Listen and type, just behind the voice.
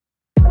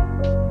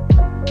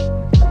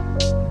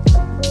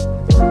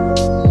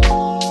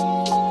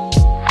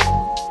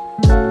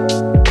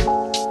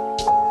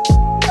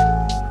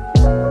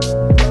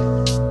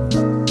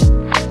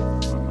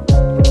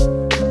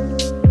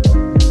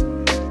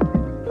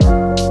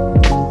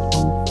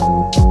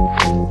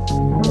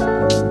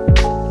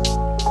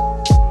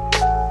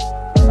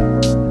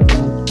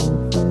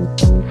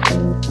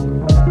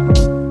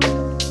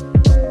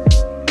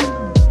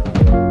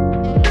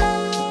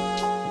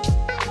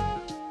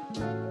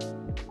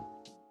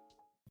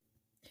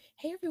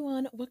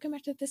Welcome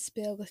back to The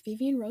Spill with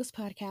Vivian Rose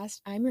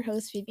podcast. I'm your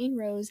host, Vivian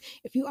Rose.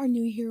 If you are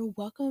new here,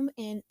 welcome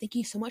and thank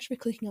you so much for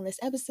clicking on this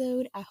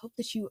episode. I hope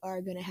that you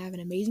are going to have an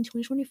amazing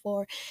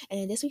 2024. And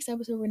in this week's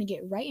episode, we're going to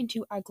get right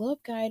into our Glow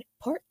Up Guide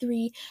Part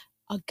 3,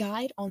 a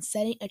guide on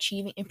setting,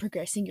 achieving, and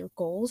progressing your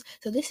goals.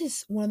 So this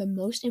is one of the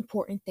most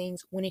important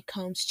things when it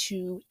comes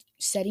to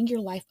setting your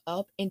life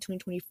up in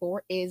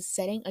 2024 is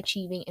setting,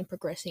 achieving, and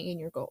progressing in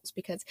your goals,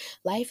 because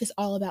life is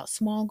all about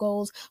small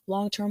goals,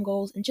 long-term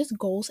goals, and just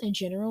goals in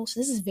general. So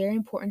this is a very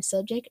important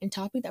subject and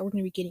topic that we're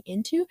going to be getting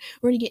into.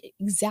 We're going to get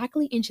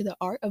exactly into the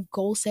art of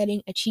goal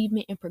setting,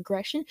 achievement, and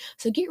progression.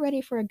 So get ready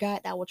for a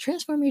guide that will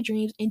transform your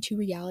dreams into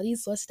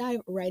realities. So let's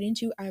dive right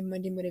into our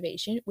Monday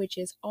motivation, which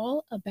is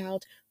all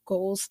about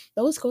goals.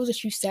 Those goals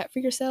that you set for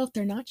yourself,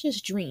 they're not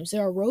just dreams.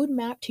 They're a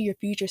roadmap to your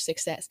future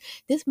success.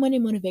 This Monday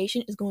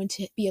motivation is going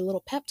to be a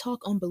little pep talk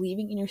on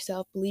believing in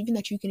yourself, believing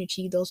that you can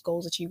achieve those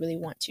goals that you really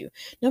want to.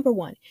 Number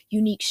one,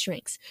 unique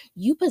strengths.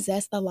 You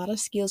possess a lot of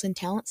skills and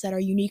talents that are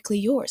uniquely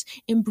yours.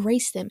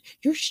 Embrace them.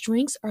 Your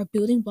strengths are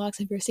building blocks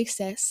of your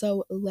success,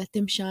 so let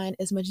them shine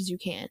as much as you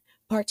can.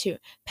 Part two,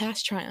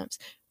 past triumphs.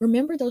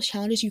 Remember those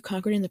challenges you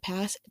conquered in the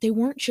past? They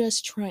weren't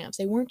just triumphs.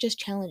 They weren't just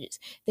challenges.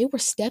 They were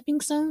stepping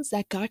stones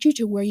that got you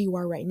to where you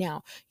are right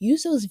now.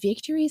 Use those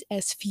victories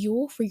as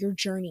fuel for your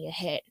journey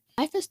ahead.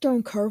 Life has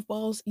thrown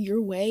curveballs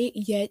your way,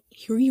 yet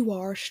here you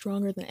are,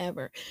 stronger than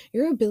ever.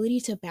 Your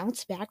ability to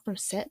bounce back from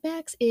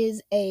setbacks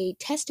is a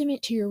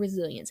testament to your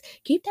resilience.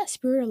 Keep that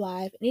spirit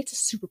alive, and it's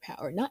a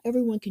superpower. Not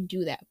everyone can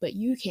do that, but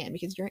you can,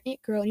 because you're an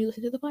it girl and you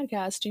listen to the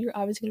podcast, so you're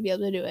obviously going to be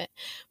able to do it.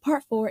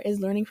 Part four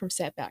is learning from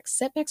setbacks.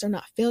 Setbacks are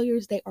not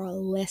failures, they are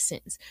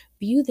lessons.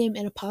 View them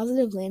in a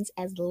positive lens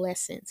as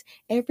lessons.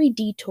 Every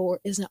detour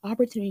is an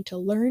opportunity to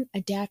learn,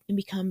 adapt, and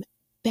become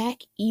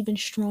back even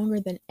stronger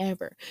than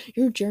ever.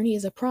 Your journey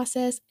is a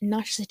process,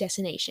 not just a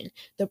destination.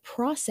 The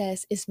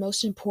process is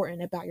most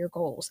important about your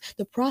goals.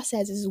 The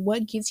process is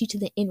what gives you to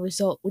the end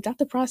result. Without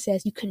the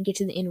process, you couldn't get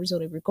to the end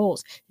result of your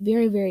goals.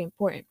 Very, very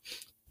important.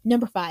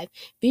 Number five,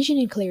 vision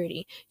and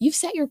clarity. You've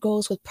set your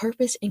goals with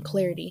purpose and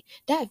clarity.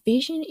 That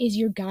vision is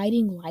your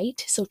guiding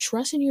light, so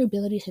trust in your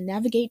ability to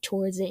navigate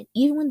towards it.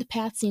 Even when the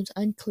path seems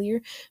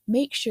unclear,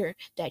 make sure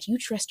that you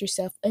trust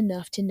yourself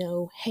enough to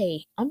know,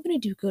 hey, I'm going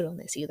to do good on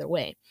this either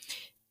way.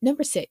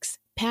 Number six,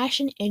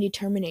 passion and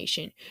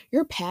determination.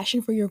 Your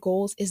passion for your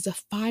goals is the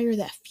fire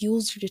that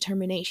fuels your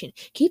determination.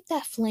 Keep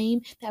that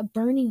flame, that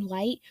burning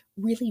light,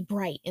 really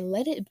bright and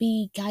let it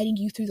be guiding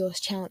you through those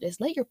challenges.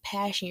 Let your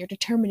passion, your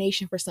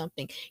determination for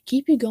something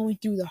keep you going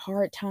through the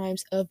hard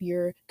times of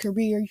your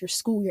career, your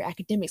school, your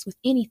academics, with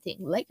anything.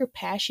 Let your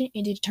passion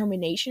and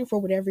determination for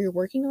whatever you're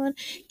working on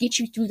get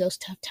you through those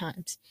tough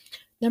times.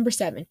 Number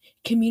seven,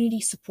 community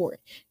support.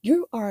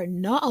 You are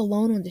not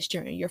alone on this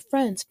journey. Your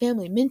friends,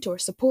 family,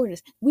 mentors,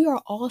 supporters, we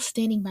are all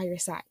standing by your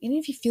side. Even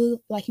if you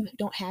feel like you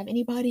don't have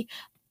anybody,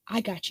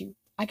 I got you.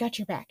 I got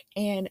your back.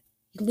 And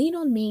lean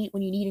on me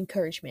when you need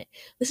encouragement.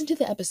 Listen to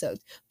the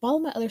episodes. Follow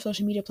my other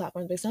social media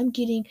platforms, because I'm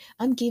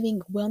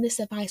giving wellness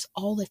advice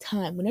all the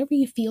time. Whenever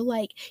you feel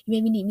like you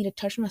maybe need me to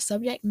touch on a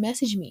subject,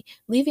 message me.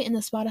 Leave it in the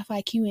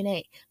Spotify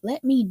Q&A.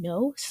 Let me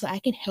know so I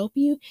can help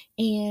you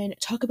and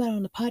talk about it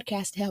on the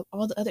podcast to help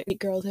all the other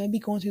girls that may be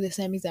going through the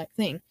same exact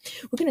thing.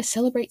 We're going to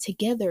celebrate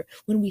together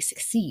when we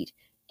succeed.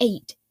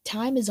 8.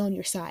 Time is on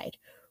your side.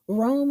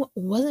 Rome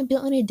wasn't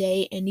built in a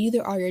day, and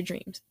neither are your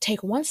dreams.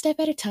 Take one step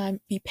at a time,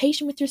 be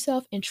patient with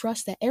yourself, and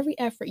trust that every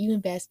effort you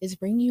invest is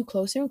bringing you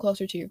closer and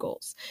closer to your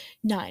goals.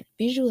 9.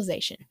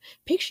 Visualization.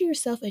 Picture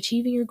yourself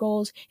achieving your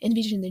goals,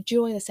 envision the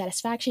joy, the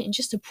satisfaction, and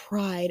just the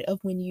pride of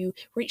when you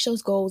reach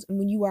those goals and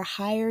when you are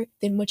higher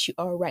than what you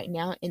are right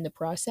now in the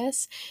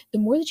process. The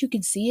more that you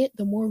can see it,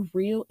 the more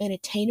real and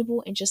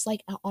attainable and just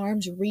like an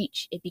arm's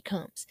reach it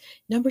becomes.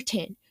 Number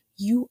 10.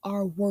 You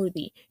are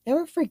worthy.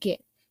 Never forget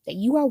that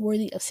you are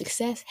worthy of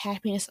success,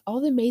 happiness,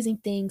 all the amazing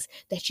things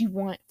that you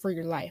want for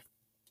your life.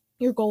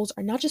 Your goals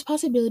are not just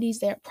possibilities,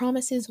 they are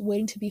promises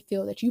waiting to be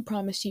filled that you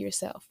promise to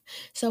yourself.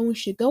 So we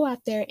should go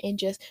out there and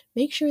just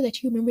make sure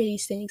that you remember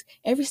these things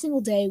every single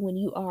day when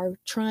you are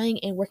trying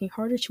and working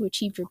harder to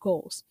achieve your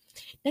goals.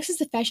 Next is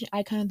the fashion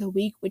icon of the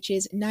week, which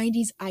is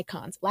 90s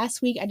icons.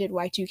 Last week I did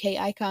Y2K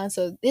icons,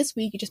 so this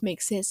week it just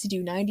makes sense to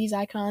do 90s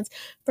icons.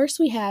 First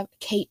we have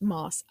Kate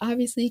Moss.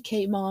 Obviously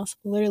Kate Moss,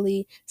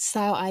 literally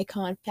style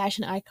icon,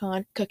 fashion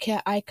icon,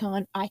 coquette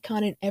icon,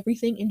 icon in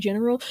everything in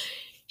general.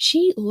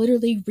 She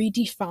literally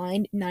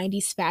redefined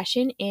 90s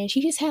fashion, and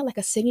she just had like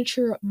a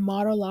signature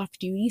model off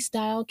duty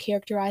style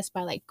characterized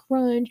by like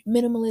grunge,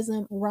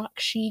 minimalism, rock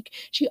chic.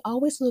 She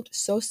always looked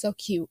so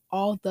cute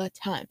all the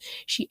time.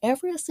 She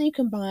effortlessly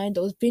combined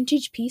those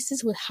vintage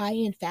pieces with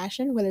high-end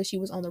fashion, whether she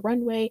was on the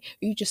runway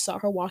or you just saw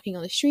her walking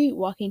on the street,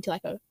 walking to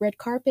like a red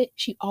carpet.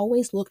 She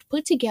always looked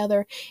put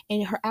together,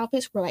 and her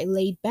outfits were like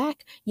laid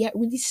back yet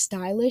really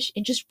stylish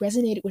and just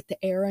resonated with the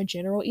era in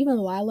general. Even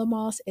Lila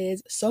Moss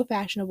is so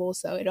fashionable,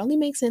 so it only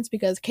makes sense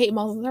because Kate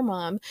Moss is her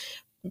mom.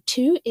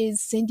 Two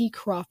is Cindy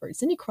Crawford.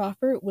 Cindy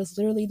Crawford was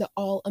literally the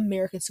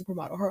all-American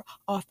supermodel. Her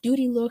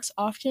off-duty looks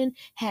often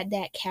had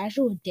that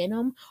casual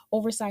denim,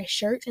 oversized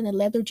shirts, and the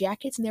leather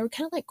jackets, and they were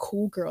kind of like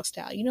cool girl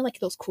style. You know, like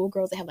those cool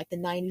girls that have like the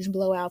 90s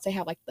blowouts. They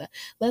have like the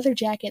leather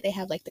jacket, they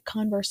have like the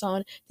Converse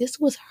on. This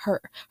was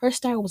her. Her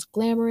style was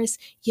glamorous,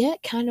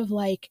 yet kind of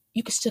like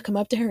you could still come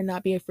up to her and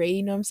not be afraid,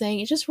 you know what I'm saying?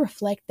 It just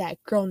reflect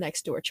that girl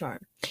next door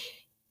charm.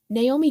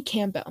 Naomi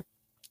Campbell,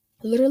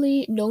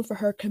 literally known for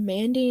her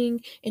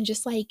commanding and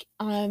just like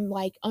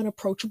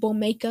unapproachable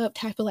makeup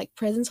type of like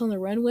presence on the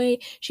runway.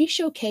 She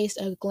showcased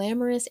a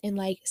glamorous and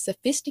like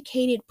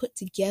sophisticated, put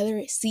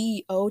together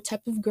CEO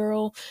type of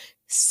girl,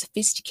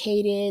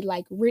 sophisticated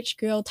like rich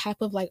girl type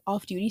of like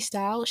off-duty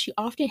style. She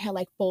often had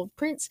like bold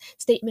prints,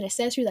 statement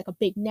accessories like a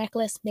big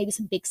necklace, maybe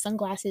some big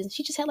sunglasses.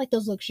 She just had like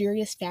those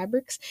luxurious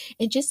fabrics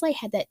and just like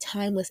had that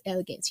timeless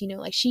elegance, you know,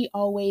 like she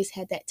always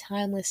had that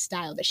timeless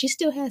style that she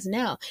still has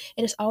now,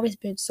 and it's always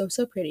been so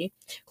pretty.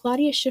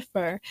 Claudia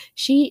Schiffer,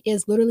 she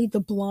is literally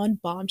the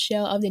blonde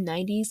bombshell of the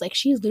 90s. Like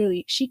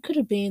she could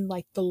have been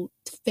like the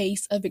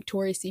face of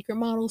Victoria's Secret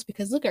models,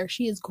 because look at her,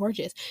 she is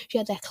gorgeous. She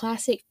had that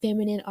classic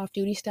feminine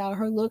off-duty style.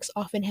 Her looks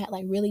often had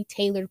like really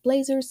tailored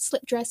blazers,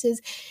 slip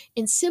dresses,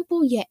 and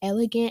simple yet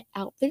elegant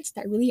outfits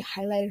that really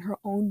highlighted her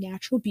own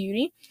natural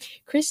beauty.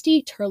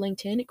 Christy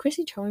Turlington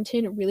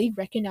really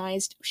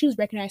she was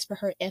recognized for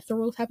her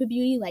ethereal type of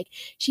beauty. Like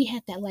she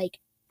had that like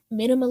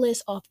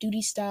minimalist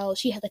off-duty style.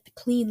 She had like the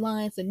clean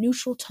lines, the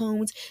neutral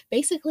tones,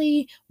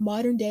 basically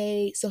modern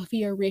day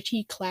Sophia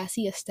Richie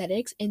classy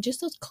aesthetics, and just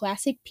those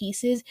classic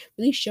pieces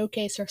really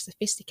showcase her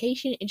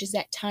sophistication and just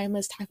that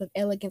timeless type of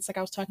elegance like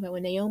I was talking about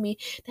with Naomi.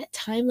 That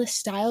timeless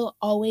style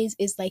always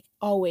is like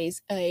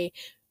always a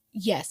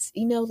yes,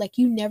 you know, like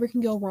you never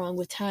can go wrong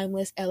with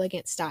timeless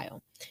elegant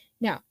style.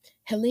 Now,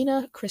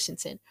 Helena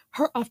Christensen,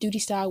 her off-duty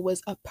style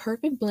was a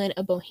perfect blend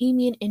of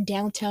bohemian and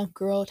downtown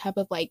girl type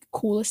of like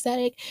cool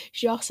aesthetic.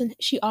 She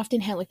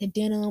often had like the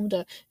denim,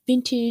 the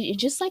vintage, and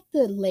just like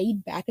the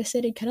laid back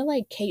aesthetic, kind of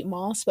like Kate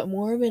Moss, but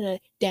more of in a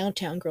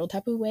downtown girl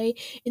type of way.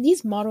 And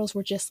these models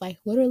were just like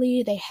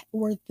literally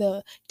were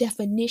the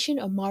definition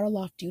of model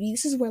off duty.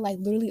 This is where like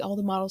literally all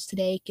the models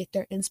today get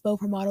their inspo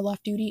for model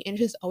off duty, and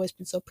it's just always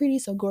been so pretty,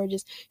 so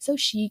gorgeous, so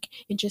chic,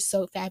 and just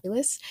so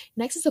fabulous.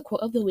 Next is the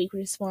quote of the week,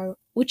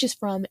 which is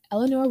from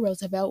Eleanor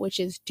Roosevelt, which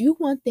is do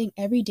one thing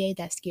every day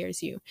that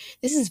scares you.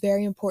 This is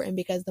very important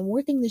because the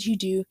more things that you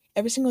do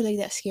every single day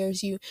that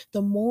scares you,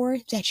 the more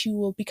that you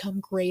will become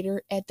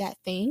greater at that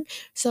thing.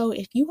 So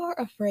if you are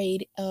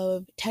afraid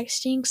of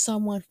texting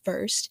someone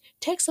first,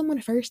 text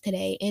someone first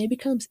today, and it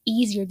becomes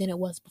easier than it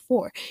was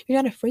before.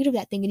 You're not afraid of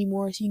that thing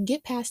anymore, so you can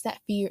get past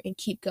that fear and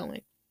keep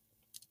going.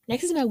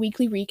 Next is my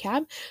weekly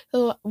recap.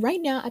 So right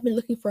now I've been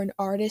looking for an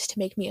artist to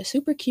make me a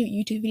super cute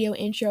YouTube video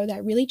intro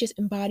that really just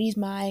embodies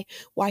my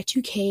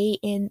Y2K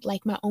and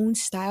like my own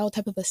style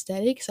type of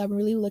aesthetic. So I'm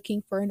really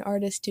looking for an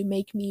artist to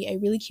make me a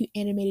really cute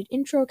animated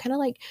intro, kind of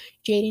like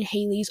Jaden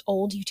Haley's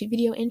old YouTube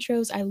video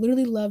intros. I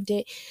literally loved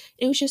it.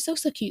 It was just so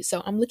cute.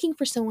 So I'm looking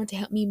for someone to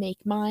help me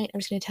make mine.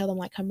 I'm just going to tell them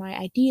like my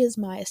ideas,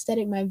 my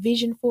aesthetic, my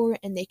vision for it,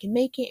 and they can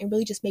make it and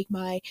really just make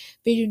my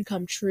vision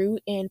come true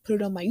and put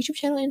it on my YouTube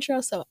channel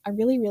intro. So I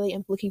really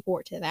am looking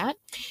forward to that.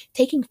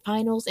 Taking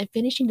finals and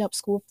finishing up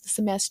school for the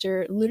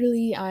semester.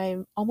 Literally,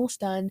 I'm almost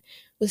done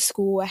with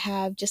school. I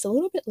have just a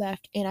little bit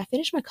left, and I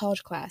finished my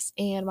college class.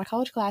 And my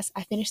college class,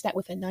 I finished that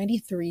with a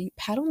 93.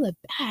 Pat on the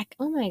back.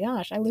 Oh my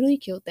gosh, I literally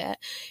killed that.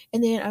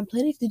 And then I'm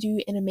planning to do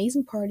an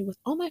amazing party with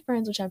all my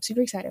friends, which I'm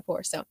super excited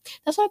for. So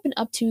that's what I've been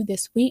up to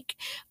this week.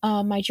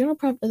 My journal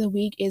prompt of the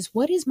week is,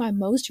 what is my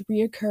most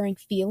reoccurring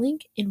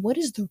feeling, and what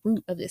is the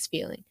root of this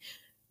feeling?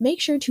 Make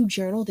sure to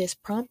journal this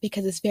prompt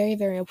because it's very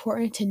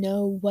important to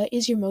know what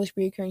is your most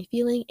recurring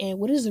feeling and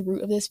what is the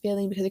root of this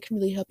feeling, because it can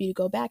really help you to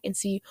go back and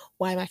see,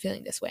 why am I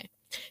feeling this way?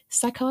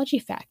 Psychology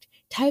fact: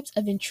 types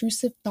of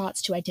intrusive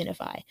thoughts to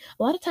identify.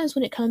 A lot of times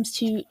when it comes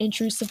to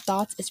intrusive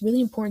thoughts, it's really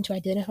important to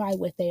identify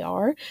what they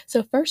are.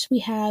 So first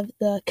we have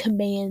the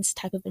commands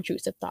type of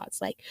intrusive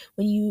thoughts, like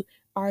when you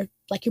are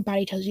like your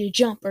body tells you to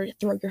jump or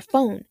throw your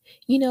phone,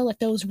 you know, like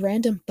those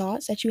random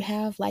thoughts that you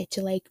have, like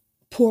to like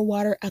pour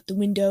water out the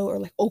window or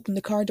like open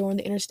the car door on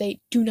the interstate.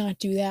 Do not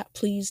do that.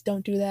 Please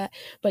don't do that.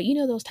 But you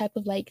know, those type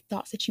of like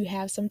thoughts that you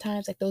have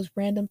sometimes, like those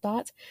random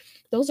thoughts,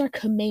 those are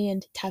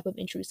command type of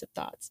intrusive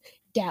thoughts.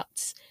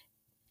 Doubts.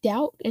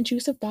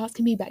 Intrusive thoughts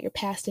can be about your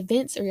past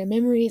events or your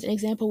memories. An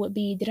example would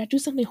be, did I do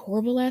something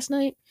horrible last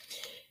night?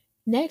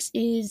 Next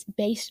is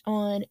based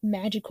on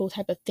magical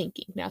type of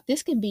thinking. Now,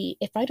 this can be,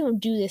 if I don't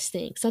do this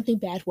thing, something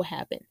bad will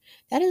happen.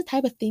 That is a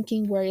type of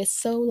thinking where it's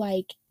so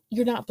like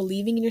you're not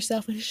believing in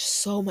yourself, and there's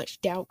so much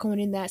doubt going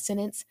in that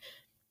sentence.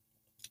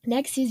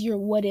 Next is your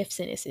what if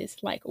sentences,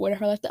 like what if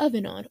I left the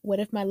oven on? What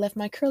if I left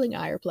my curling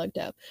iron plugged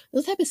up?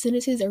 Those type of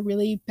sentences are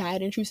really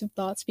bad intrusive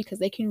thoughts because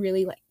they can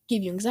really like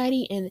give you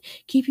anxiety and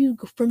keep you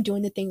from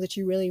doing the things that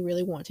you really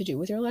want to do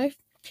with your life.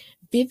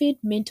 Vivid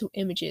mental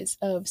images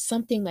of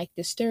something like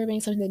disturbing,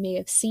 something they may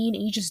have seen,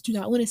 and you just do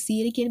not want to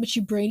see it again, but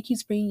your brain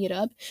keeps bringing it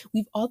up.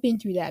 We've all been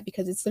through that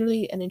because it's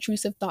literally an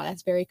intrusive thought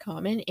that's very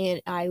common,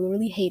 and I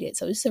literally hate it.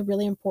 So it's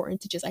really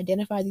important to just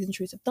identify these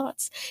intrusive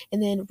thoughts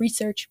and then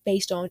research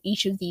based on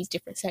each of these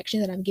different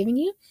sections that I'm giving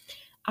you.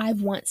 I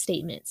want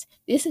statements.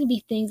 This can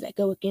be things that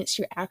go against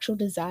your actual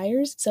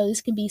desires. So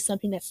this can be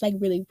something that's like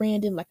really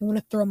random, like I want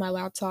to throw my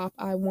laptop,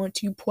 I want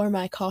to pour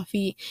my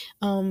coffee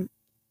on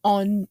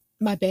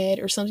my bed,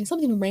 or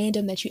something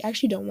random that you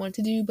actually don't want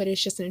to do, but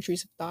it's just an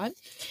intrusive thought.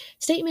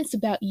 Statements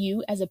about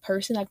you as a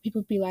person, like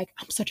people be like,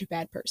 I'm such a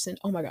bad person.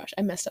 Oh my gosh,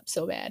 I messed up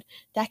so bad.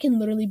 That can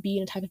literally be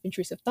a type of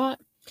intrusive thought.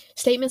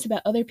 Statements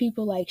about other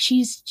people, like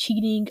she's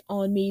cheating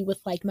on me with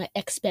like my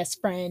ex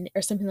best friend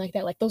or something like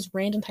that, like those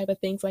random type of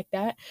things like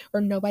that,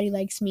 or nobody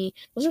likes me.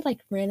 Those are like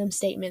random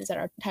statements that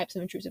are types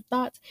of intrusive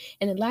thoughts.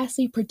 And then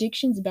lastly,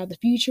 predictions about the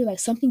future, like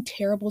something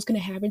terrible is going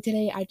to happen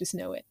today. I just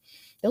know it.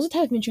 Those are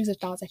types of intrusive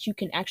thoughts that you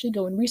can actually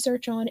go and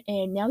research on.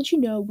 And now that you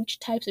know which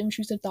types of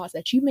intrusive thoughts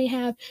that you may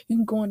have, you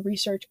can go and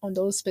research on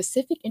those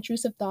specific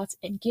intrusive thoughts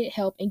and get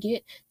help and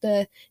get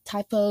the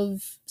type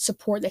of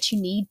support that you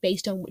need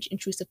based on which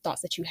intrusive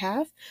thoughts that you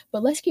have.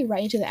 But let's get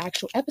right into the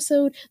actual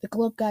episode, the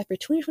Globe Guide for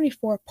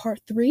 2024,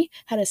 Part 3,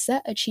 How to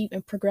Set, Achieve,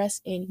 and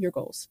Progress in Your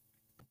Goals.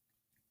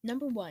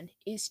 Number one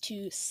is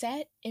to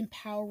set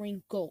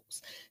empowering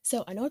goals.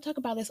 So I know I talk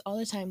about this all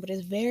the time, but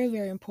it's very,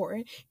 very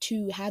important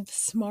to have the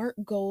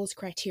SMART goals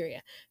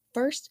criteria.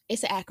 First,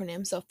 it's an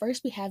acronym. So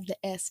first we have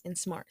the S in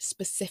SMART,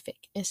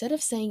 specific. Instead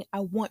of saying, I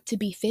want to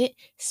be fit,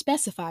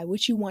 specify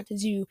what you want to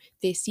do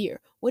this year.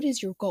 What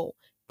is your goal?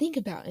 Think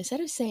about it.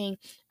 Instead of saying,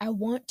 I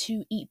want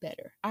to eat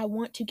better, I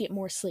want to get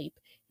more sleep,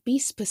 be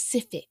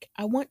specific.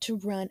 I want to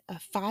run a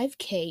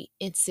 5K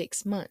in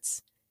 6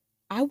 months.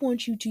 I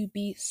want you to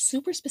be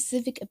super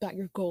specific about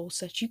your goals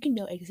so that you can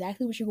know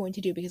exactly what you're going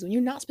to do. Because when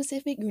you're not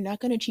specific, you're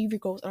not going to achieve your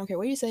goals. I don't care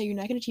what you say, you're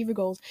not going to achieve your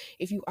goals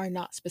if you are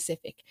not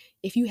specific.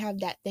 If you have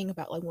that thing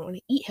about like wanting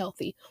to eat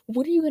healthy,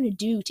 what are you going to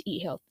do to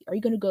eat healthy? Are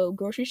you going to go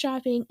grocery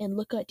shopping and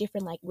look at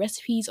different like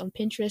recipes on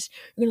Pinterest?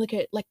 You're going to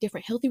look at like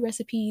different healthy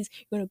recipes.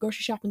 You're going to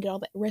grocery shop and get all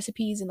the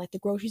recipes and like the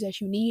groceries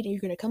that you need. And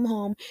you're going to come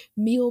home,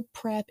 meal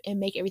prep, and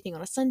make everything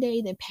on a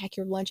Sunday, then pack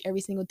your lunch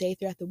every single day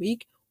throughout the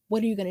week.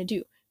 What are you going to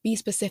do? Be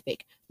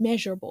specific,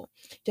 measurable.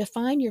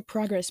 Define your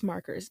progress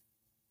markers.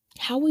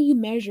 How will you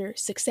measure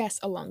success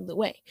along the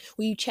way?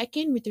 Will you check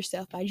in with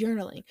yourself by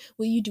journaling?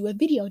 Will you do a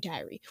video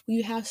diary? Will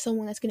you have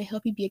someone that's going to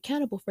help you be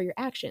accountable for your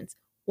actions?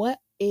 What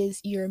is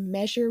your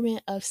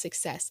measurement of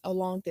success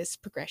along this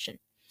progression?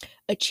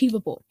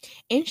 Achievable.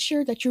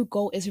 Ensure that your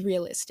goal is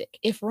realistic.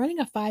 If running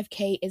a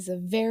 5K is a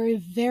very,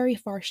 very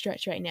far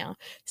stretch right now,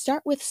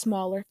 start with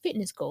smaller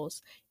fitness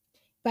goals.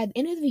 By the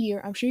end of the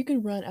year, I'm sure you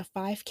can run a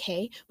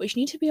 5K, but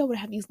you need to be able to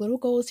have these little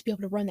goals to be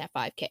able to run that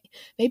 5K.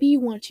 Maybe you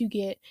want to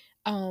get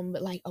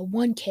like a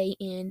 1K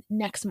in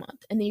next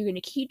month, and then you're going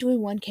to keep doing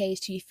 1Ks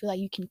till you feel like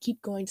you can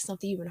keep going to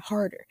something even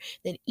harder.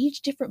 Then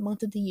each different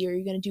month of the year,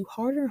 you're going to do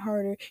harder and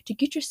harder to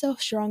get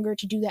yourself stronger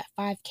to do that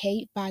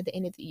 5K by the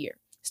end of the year.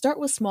 Start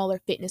with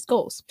smaller fitness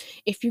goals.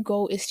 If your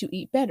goal is to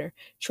eat better,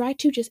 try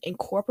to just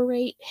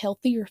incorporate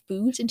healthier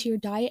foods into your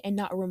diet and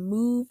not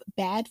remove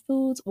bad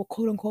foods, well,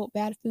 quote unquote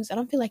bad foods. I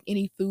don't feel like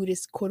any food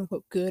is quote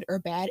unquote good or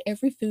bad.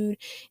 Every food,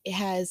 it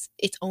has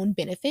its own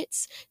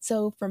benefits.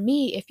 So for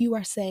me, if you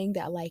are saying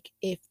that like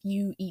if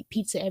you eat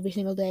pizza every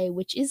single day,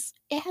 which is,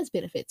 it has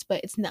benefits,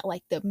 but it's not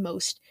like the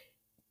most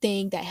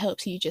thing that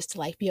helps you just to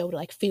like be able to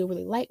like feel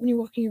really light when you're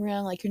walking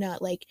around, like you're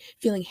not like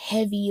feeling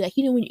heavy, like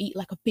you know when you eat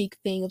like a big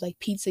thing of like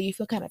pizza you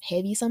feel kind of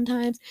heavy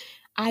sometimes.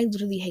 I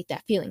literally hate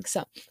that feeling.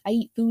 So I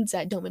eat foods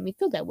that don't make me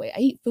feel that way. I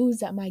eat foods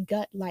that my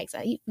gut likes.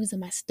 I eat foods that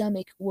my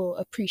stomach will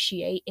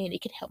appreciate, and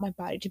it can help my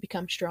body to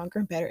become stronger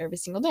and better every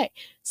single day.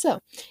 So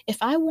if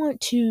I want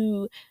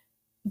to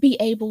be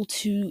able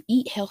to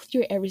eat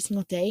healthier every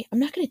single day, I'm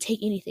not going to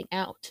take anything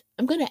out.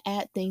 I'm going to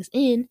add things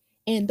in,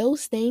 and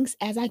those things,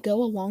 as I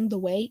go along the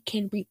way,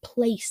 can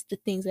replace the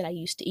things that I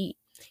used to eat.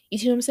 You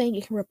see what I'm saying?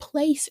 It can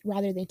replace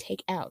rather than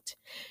take out.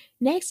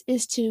 Next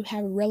is to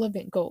have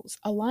relevant goals.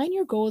 Align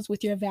your goals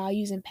with your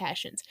values and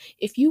passions.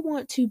 If you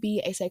want to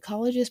be a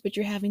psychologist, but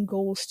you're having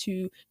goals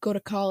to go to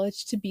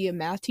college to be a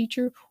math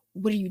teacher,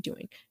 what are you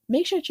doing?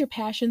 Make sure that your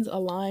passions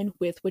align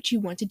with what you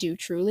want to do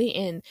truly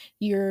and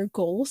your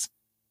goals.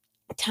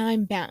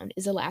 Time bound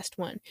is the last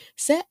one.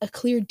 Set a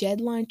clear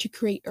deadline to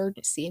create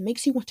urgency. It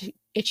makes you want to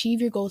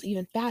achieve your goals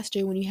even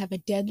faster when you have a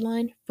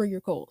deadline for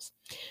your goals.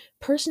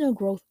 Personal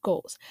growth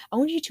goals. I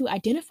want you to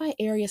identify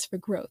areas for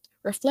growth.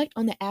 Reflect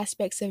on the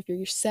aspects of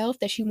yourself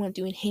that you want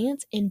to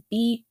enhance, and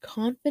be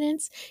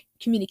confidence,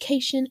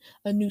 communication,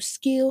 a new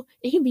skill.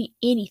 It can be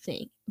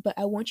anything, but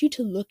I want you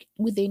to look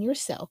within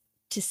yourself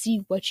to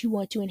see what you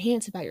want to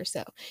enhance about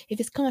yourself. If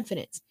it's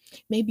confidence,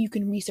 maybe you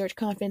can research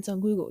confidence on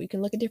Google. You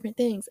can look at different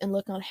things and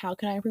look on how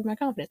can I improve my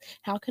confidence?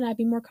 How can I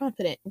be more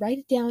confident? Write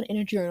it down in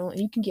a journal, and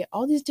you can get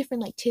all these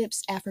different like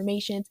tips,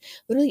 affirmations,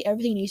 literally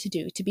everything you need to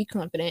do to be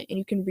confident, and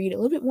you can read a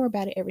little bit more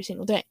about it every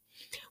single day.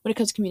 When it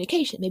comes to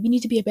communication, maybe you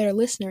need to be a better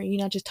listener and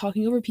you're not just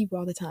talking over people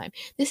all the time.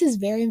 This is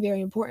very,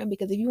 very important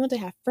because if you want to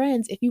have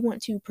friends, if you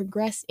want to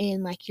progress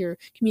in like your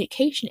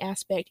communication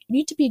aspect, you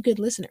need to be a good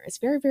listener. It's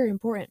very, very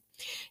important.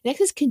 Next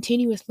is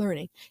continuous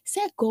learning.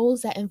 Set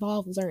goals that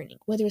involve learning,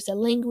 whether it's a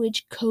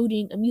language,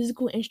 coding, a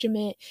musical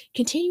instrument.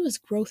 Continuous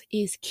growth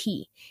is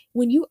key.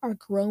 When you are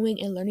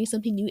growing and learning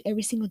something new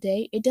every single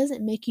day, it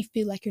doesn't make you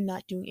feel like you're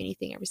not doing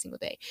anything every single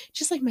day.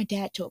 Just like my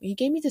dad told me, he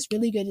gave me this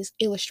really good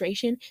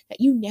illustration that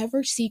you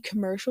never see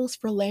commercials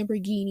for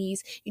Lamborghinis,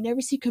 you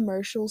never see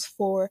commercials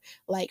for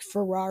like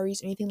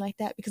Ferraris or anything like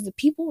that, because the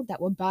people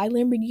that would buy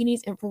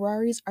Lamborghinis and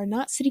Ferraris are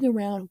not sitting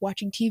around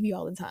watching TV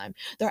all the time.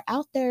 They're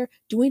out there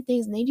doing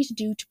things they need to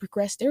do to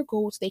progress their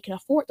goals so they can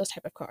afford those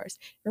type of cars.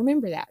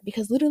 Remember that,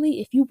 because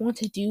literally if you want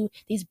to do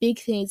these big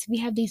things, if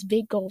you have these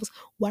big goals,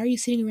 why are you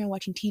sitting around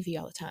watching TV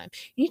all the time?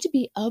 You need to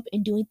be up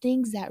and doing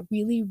things that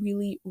really,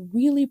 really,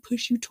 really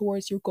push you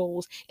towards your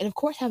goals. And of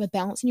course, have a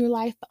balance in your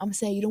life. But I'm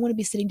saying you don't want to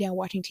be sitting down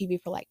watching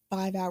TV for like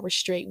 5 hours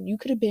straight when you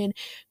could have been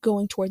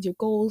going towards your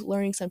goals,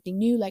 learning something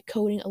new, like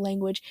coding, a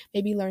language,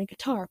 maybe learning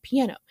guitar,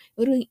 piano,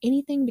 literally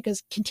anything,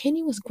 because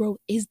continuous growth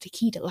is the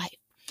key to life.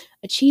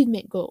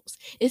 Achievement goals.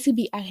 This could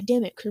be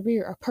academic,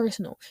 career, or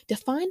personal.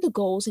 Define the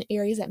goals in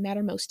areas that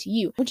matter most to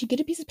you. Once you get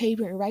a piece of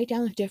paper and write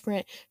down the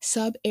different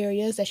sub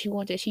areas that you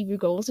want to achieve your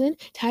goals in,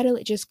 title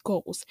it just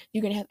goals.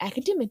 You're going to have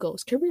academic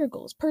goals, career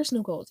goals,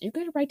 personal goals. You're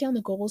going to write down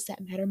the goals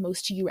that matter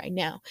most to you right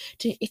now.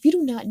 If you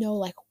do not know,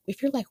 like,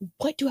 if you're like,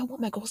 what do I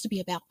want my goals to be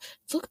about?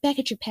 Look back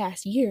at your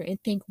past year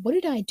and think, what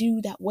did I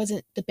do that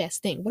wasn't the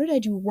best thing? What did I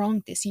do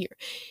wrong this year?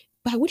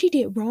 By what you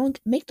did wrong,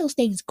 make those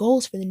things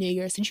goals for the new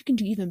year so you can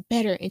do even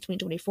better in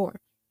 2024.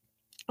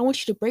 I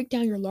want you to break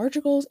down your larger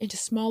goals into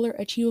smaller,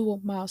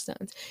 achievable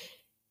milestones.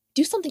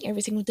 Do something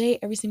every single day,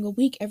 every single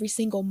week, every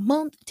single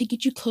month to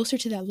get you closer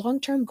to that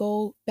long-term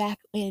goal back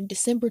in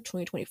December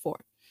 2024.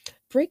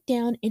 Break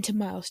down into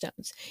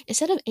milestones.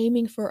 Instead of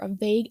aiming for a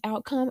vague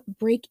outcome,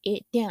 break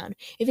it down.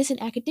 If it's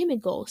an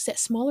academic goal, set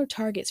smaller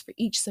targets for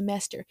each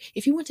semester.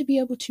 If you want to be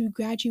able to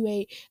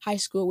graduate high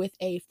school with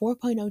a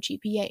 4.0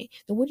 GPA,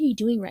 then what are you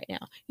doing right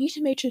now? You need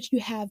to make sure that you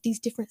have these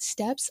different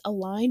steps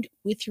aligned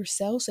with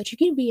yourself so that you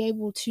can be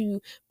able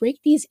to break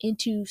these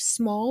into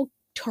small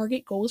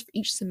target goals for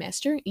each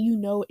semester. You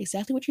know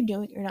exactly what you're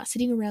doing. You're not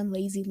sitting around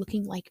lazy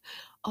looking like,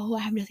 oh,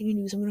 I have nothing to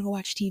do, so I'm going to go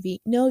watch TV.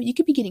 No, you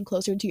could be getting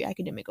closer to your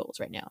academic goals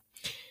right now.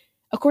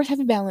 Of course, have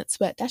a balance,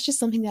 but that's just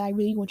something that I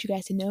really want you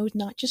guys to know,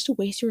 not just to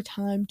waste your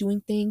time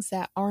doing things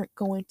that aren't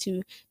going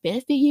to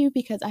benefit you,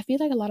 because I feel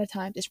like a lot of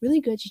times it's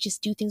really good to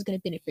just do things going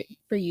to benefit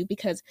for you,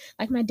 because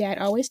like my dad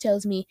always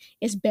tells me,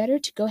 it's better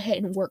to go ahead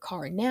and work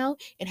hard now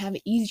and have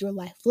an easier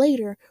life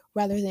later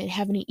rather than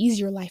having an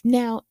easier life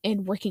now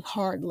and working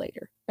hard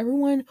later.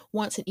 Everyone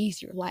wants an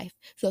easier life.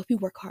 So if you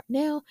work hard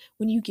now,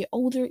 when you get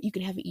older, you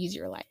can have an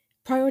easier life.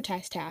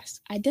 Prioritize tasks.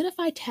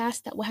 Identify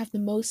tasks that will have the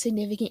most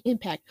significant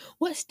impact.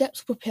 What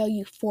steps propel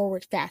you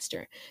forward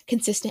faster?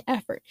 Consistent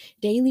effort.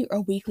 Daily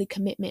or weekly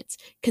commitments.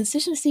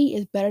 Consistency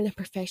is better than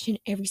perfection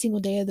every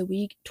single day of the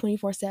week,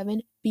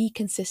 24/7. Be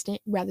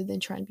consistent rather than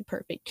trying to be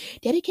perfect.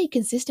 Dedicate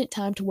consistent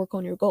time to work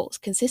on your goals.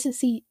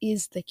 Consistency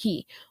is the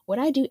key. What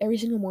I do every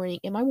single morning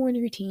in my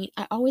morning routine,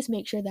 I always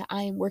make sure that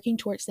I am working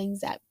towards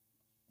things that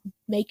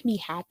make me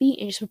happy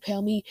and just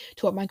propel me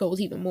toward my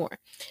goals even more.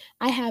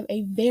 I have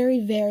a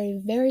very,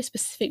 very, very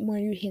specific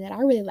morning routine that I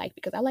really like,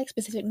 because I like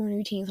specific morning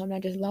routines, so I'm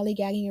not just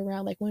lollygagging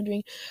around like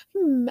wondering,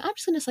 I'm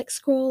just gonna like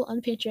scroll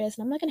on Pinterest and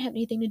I'm not gonna have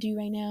anything to do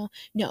right now.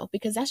 No,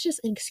 because that's just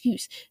an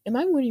excuse. In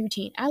my morning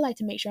routine, I like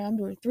to make sure I'm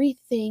doing three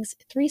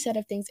set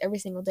of things every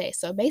single day.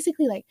 So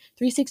basically like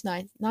 3, 6,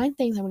 9, 9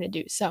 things I'm gonna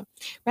do. So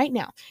right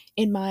now,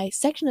 in my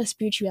section of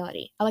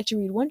spirituality, I like to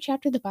read one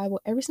chapter of the Bible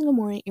every single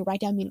morning and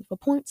write down meaningful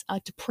points. I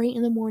like to pray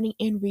in the morning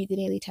and read the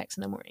daily text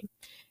in the morning.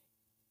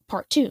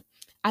 Part 2,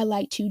 I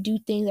like to do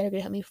things that are going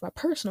to help me for my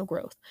personal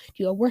growth.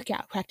 Do a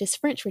workout, practice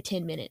French for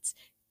 10 minutes.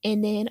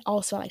 And then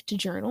also I like to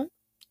journal.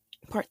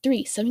 Part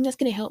 3, something that's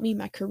going to help me in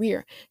my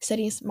career,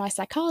 studying my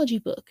psychology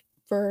book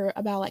for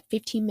about like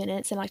 15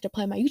 minutes, and I like to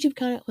play my YouTube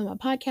content, play my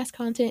podcast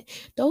content.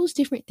 Those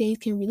different things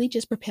can really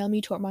just propel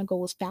me toward my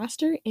goals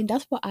faster, and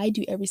that's what I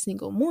do every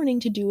single morning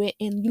to do it,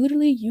 and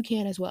literally you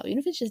can as well. Even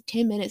if it's just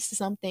 10 minutes to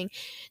something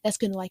that's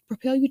going to like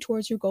propel you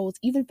towards your goals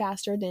even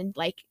faster than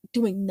like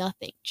doing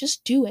nothing.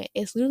 Just do it.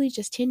 It's literally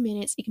just 10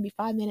 minutes. It can be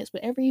 5 minutes,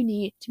 whatever you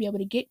need to be able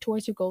to get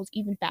towards your goals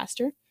even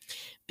faster.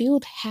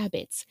 Build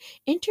habits.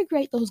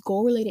 Integrate those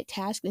goal-related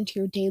tasks into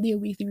your daily or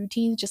weekly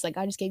routines, just like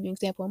I just gave you an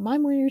example of my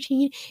morning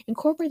routine.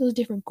 Incorporate those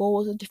different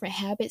goals, those different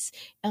habits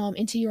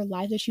into your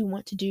life that you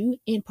want to do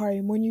in part of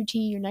your morning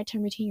routine, your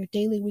nighttime routine, your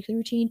daily, weekly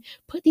routine.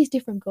 Put these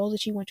different goals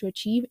that you want to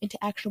achieve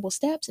into actionable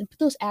steps, and put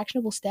those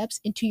actionable steps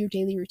into your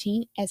daily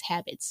routine as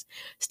habits.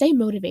 Stay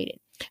motivated.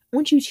 I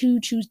want you to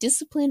choose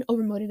discipline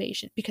over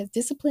motivation, because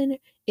discipline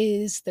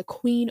is the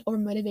queen over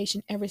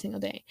motivation every single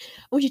day.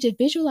 I want you to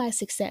visualize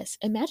success.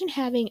 Imagine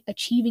having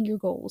achieved achieving your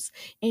goals.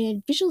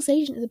 And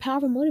visualization is a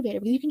powerful motivator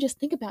because you can just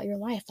think about your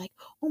life like,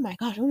 oh my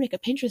gosh, I'm gonna make a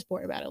Pinterest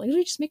board about it. Like,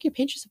 literally just make your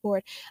Pinterest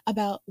board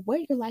about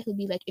what your life will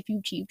be like if you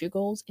achieved your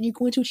goals, and you're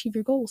going to achieve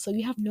your goals. So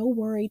you have no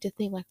worry to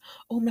think like,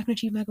 oh, I'm not going to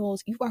achieve my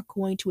goals. You are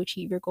going to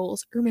achieve your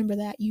goals. Remember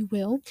that you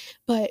will,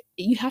 but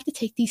you have to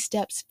take these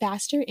steps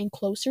faster and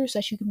closer so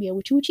that you can be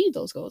able to achieve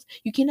those goals.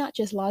 You cannot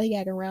just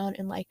lollygag around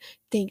and like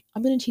think,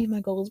 I'm going to achieve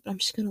my goals, but I'm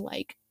just going to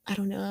like, I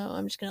don't know,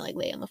 I'm just going to like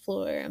lay on the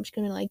floor. I'm just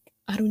going to like,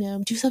 I don't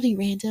know, do something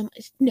random.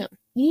 No,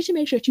 you need to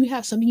make sure that you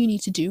have something you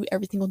need to do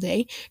every single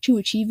day to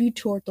achieve you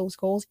toward those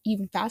goals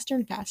even faster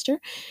and faster.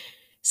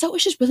 So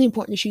it's just really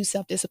important to choose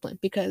self-discipline,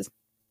 because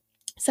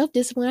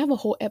self-discipline, I have a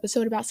whole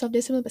episode about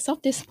self-discipline, but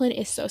self-discipline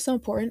is so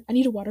important. I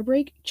need a water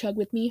break. Chug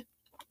with me.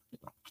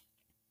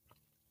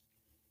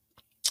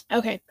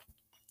 Okay.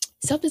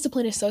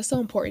 Self-discipline is so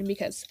important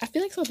because I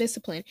feel like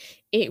self-discipline,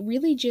 it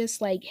really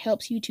just like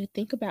helps you to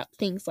think about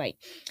things like,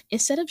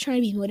 instead of trying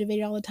to be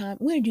motivated all the time,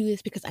 I'm going to do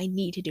this because I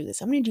need to do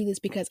this. I'm going to do this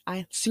because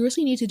I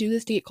seriously need to do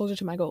this to get closer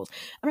to my goals.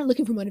 I'm not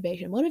looking for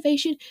motivation.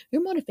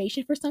 Your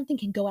motivation for something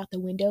can go out the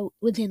window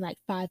within like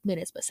 5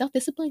 minutes, but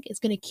self-discipline is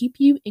going to keep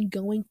you in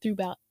going through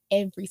about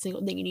every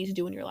single thing you need to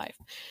do in your life.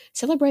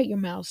 Celebrate your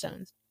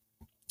milestones.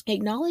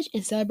 Acknowledge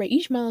and celebrate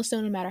each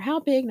milestone, no matter how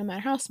big, no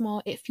matter how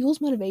small. It fuels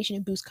motivation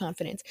and boosts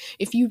confidence.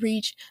 If you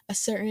reach a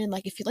certain,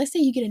 like, if you, let's say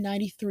you get a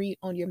 93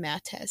 on your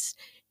math test,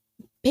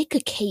 bake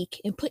a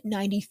cake and put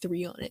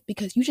 93 on it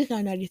because you just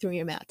got 93 on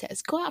your math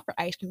test. Go out for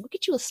ice cream. Go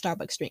get you a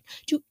Starbucks drink.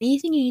 Do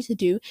anything you need to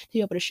do to be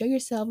able to show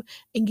yourself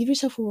and give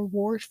yourself a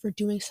reward for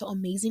doing so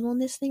amazing on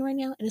this thing right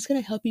now. And it's going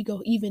to help you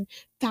go even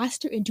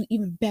faster and do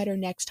even better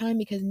next time,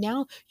 because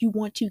now you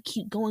want to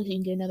keep going so you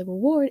can get another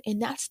reward. And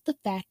that's the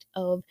fact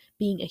of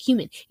being a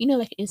human. You know,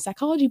 like in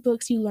psychology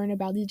books, you learn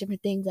about these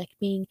different things, like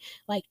being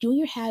like doing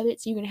your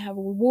habits, you're going to have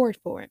a reward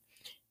for it.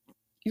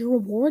 Your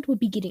reward would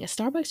be getting a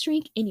Starbucks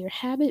drink, and your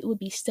habit would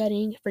be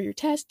studying for your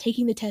test,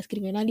 taking the test,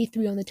 getting a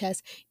 93 on the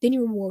test. Then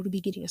your reward would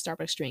be getting a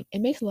Starbucks drink.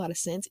 It makes a lot of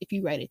sense if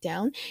you write it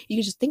down. You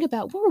can just think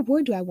about, what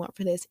reward do I want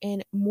for this?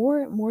 And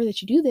more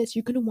that you do this,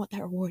 you're going to want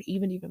that reward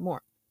even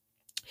more.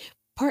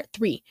 Part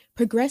 3,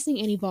 progressing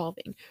and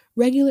evolving.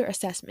 Regular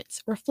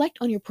assessments. Reflect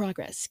on your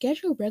progress.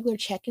 Schedule regular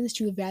check-ins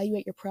to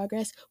evaluate your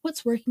progress.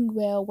 What's working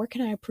well? Where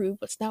can I improve?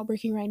 What's not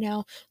working right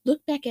now?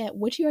 Look back at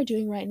what you are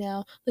doing right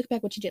now. Look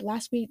back what you did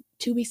last week,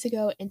 2 weeks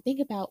ago, and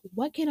think about,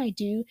 what can I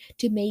do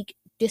to make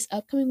this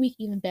upcoming week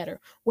even better?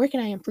 Where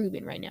can I improve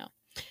in right now?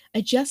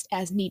 Adjust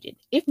as needed.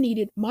 If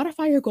needed,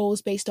 modify your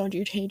goals based on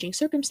your changing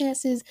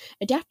circumstances.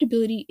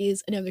 Adaptability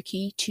is another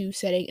key to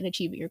setting and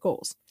achieving your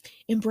goals.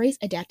 Embrace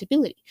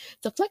adaptability.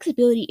 So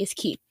flexibility is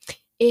key.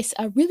 It's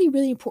a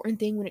really important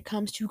thing when it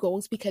comes to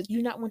goals, because you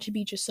do not want to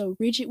be just so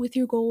rigid with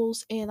your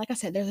goals. And like I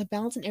said, there's a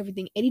balance in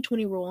everything,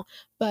 80-20 rule.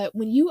 But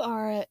when you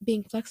are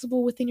being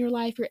flexible within your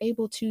life, you're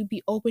able to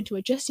be open to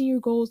adjusting your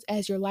goals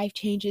as your life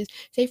changes.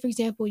 Say, for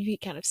example, you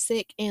get kind of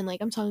sick, and like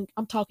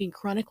I'm talking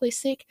chronically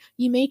sick.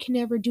 You can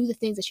never do the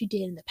things that you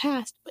did in the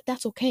past, but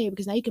that's okay,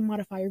 because now you can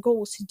modify your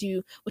goals to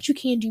do what you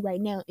can do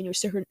right now in your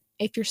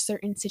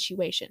certain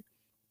situation.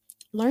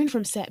 Learn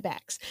from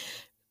setbacks.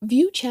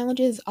 View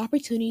challenges as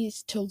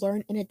opportunities to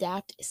learn and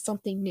adapt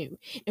something new.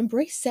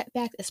 Embrace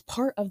setbacks as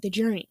part of the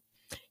journey.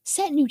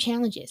 Set new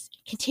challenges.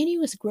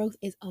 Continuous growth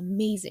is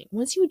amazing.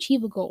 Once you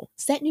achieve a goal,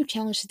 set new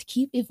challenges to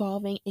keep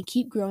evolving and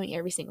keep growing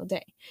every single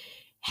day.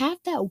 Have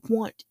that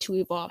want to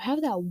evolve,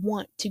 have that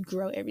want to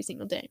grow every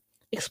single day.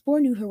 Explore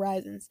new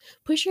horizons.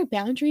 Push your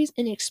boundaries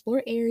and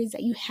explore areas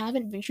that you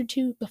haven't ventured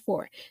to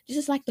before. This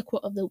is like the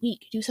quote of the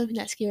week. Do something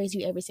that scares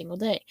you every single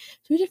day.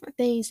 Do different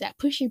things that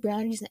push your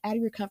boundaries and out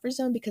of your comfort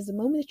zone, because the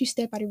moment that you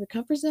step out of your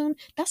comfort zone,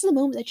 that's the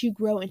moment that you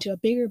grow into a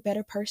bigger,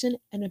 better person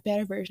and a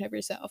better version of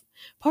yourself.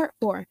 Part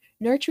 4,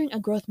 nurturing a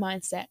growth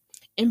mindset.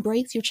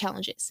 Embrace your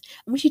challenges.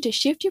 I want you to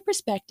shift your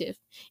perspective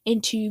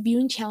into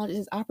viewing challenges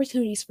as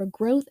opportunities for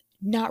growth,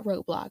 not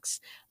roadblocks.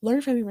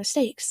 Learn from your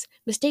mistakes.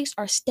 Mistakes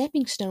are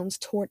stepping stones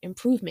toward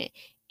improvement.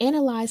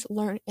 Analyze,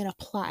 learn, and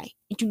apply.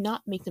 And do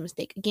not make the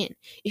mistake again.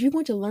 If you're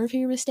going to learn from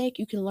your mistake,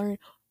 you can learn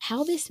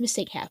how this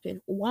mistake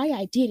happened, why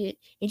I did it,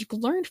 and you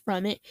can learn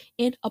from it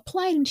and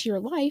apply it into your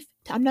life.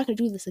 I'm not going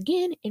to do this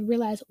again, and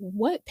realize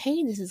what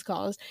pain this has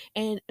caused.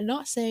 And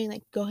not saying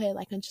like, go ahead,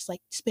 like, and just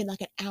like spend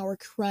like an hour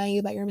crying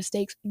about your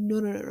mistakes.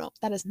 No.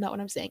 That is not what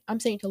I'm saying. I'm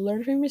saying to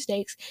learn from your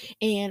mistakes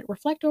and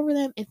reflect over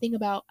them and think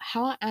about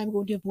how I'm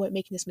going to avoid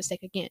making this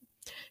mistake again.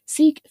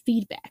 Seek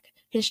feedback.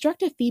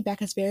 Constructive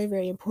feedback is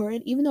very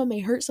important, even though it may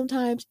hurt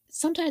sometimes.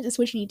 Sometimes it's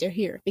what you need to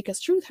hear, because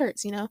truth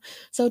hurts,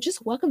 So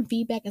just welcome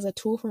feedback as a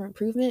tool for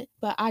improvement.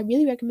 But I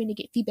really recommend to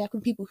get feedback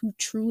from people who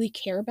truly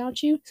care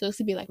about you. So this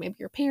could be like maybe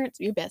your parents,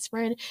 or your best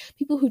friend,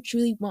 people who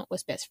truly want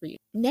what's best for you.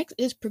 Next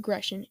is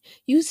progression.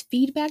 Use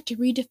feedback to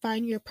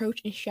redefine your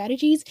approach and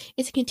strategies.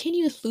 It's a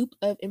continuous loop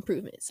of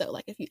improvement. So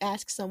like if you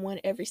ask someone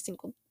every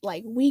single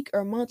like week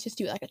or month, just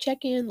do like a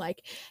check-in,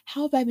 like,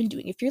 how have I been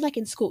doing? If you're like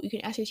in school, you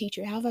can ask your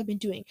teacher, how have I been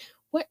doing?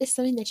 What is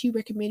something that you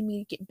recommend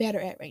me to get better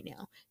at right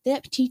now?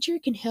 That teacher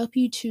can help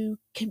you to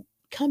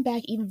come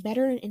back even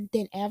better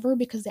than ever,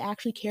 because they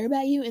actually care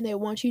about you and they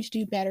want you to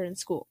do better in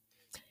school.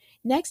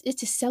 Next is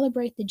to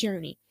celebrate the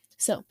journey.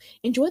 So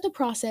enjoy the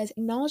process,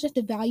 acknowledge that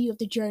the value of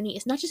the journey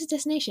is not just a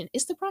destination,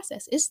 it's the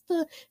process. It's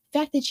the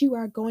fact that you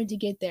are going to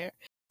get there.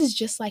 This is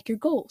just like your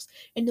goals.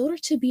 In order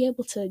to be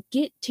able to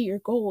get to your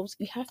goals,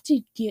 you have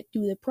to get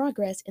through the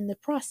progress and the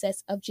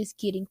process of just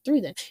getting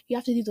through them. You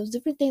have to do those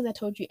different things I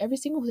told you every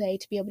single day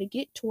to be able to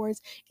get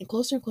towards and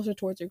closer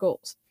towards your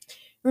goals.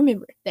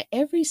 Remember that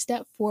every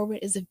step forward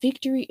is a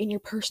victory in your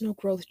personal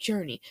growth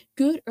journey.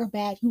 Good or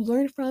bad, you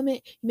learned from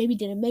it, you maybe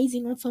did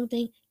amazing on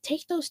something.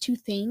 Take those two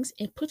things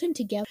and put them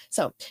together.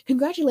 So,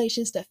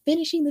 congratulations to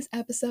finishing this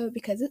episode,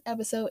 because this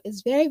episode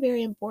is very,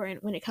 very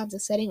important when it comes to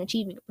setting,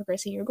 achieving, and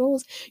progressing your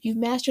goals. You've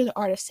mastered the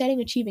art of setting,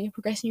 achieving, and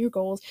progressing your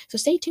goals. So,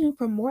 stay tuned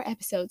for more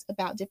episodes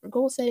about different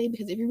goal setting,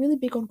 because if you're really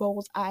big on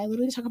goals, I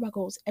literally talk about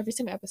goals every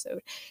single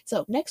episode.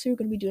 So, next we're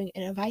going to be doing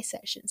an advice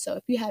session. So,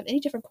 if you have any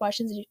different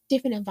questions,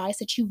 different advice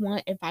that you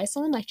want advice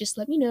on, like, just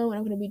let me know, and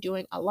I'm going to be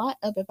doing a lot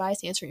of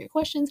advice, answering your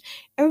questions,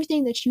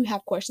 everything that you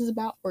have questions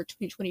about for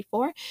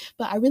 2024.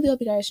 But I really hope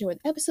you guys enjoyed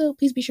the episode.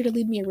 Please be sure to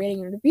leave me a rating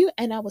and a review,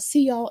 and I will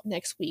see y'all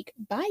next week.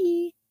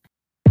 Bye.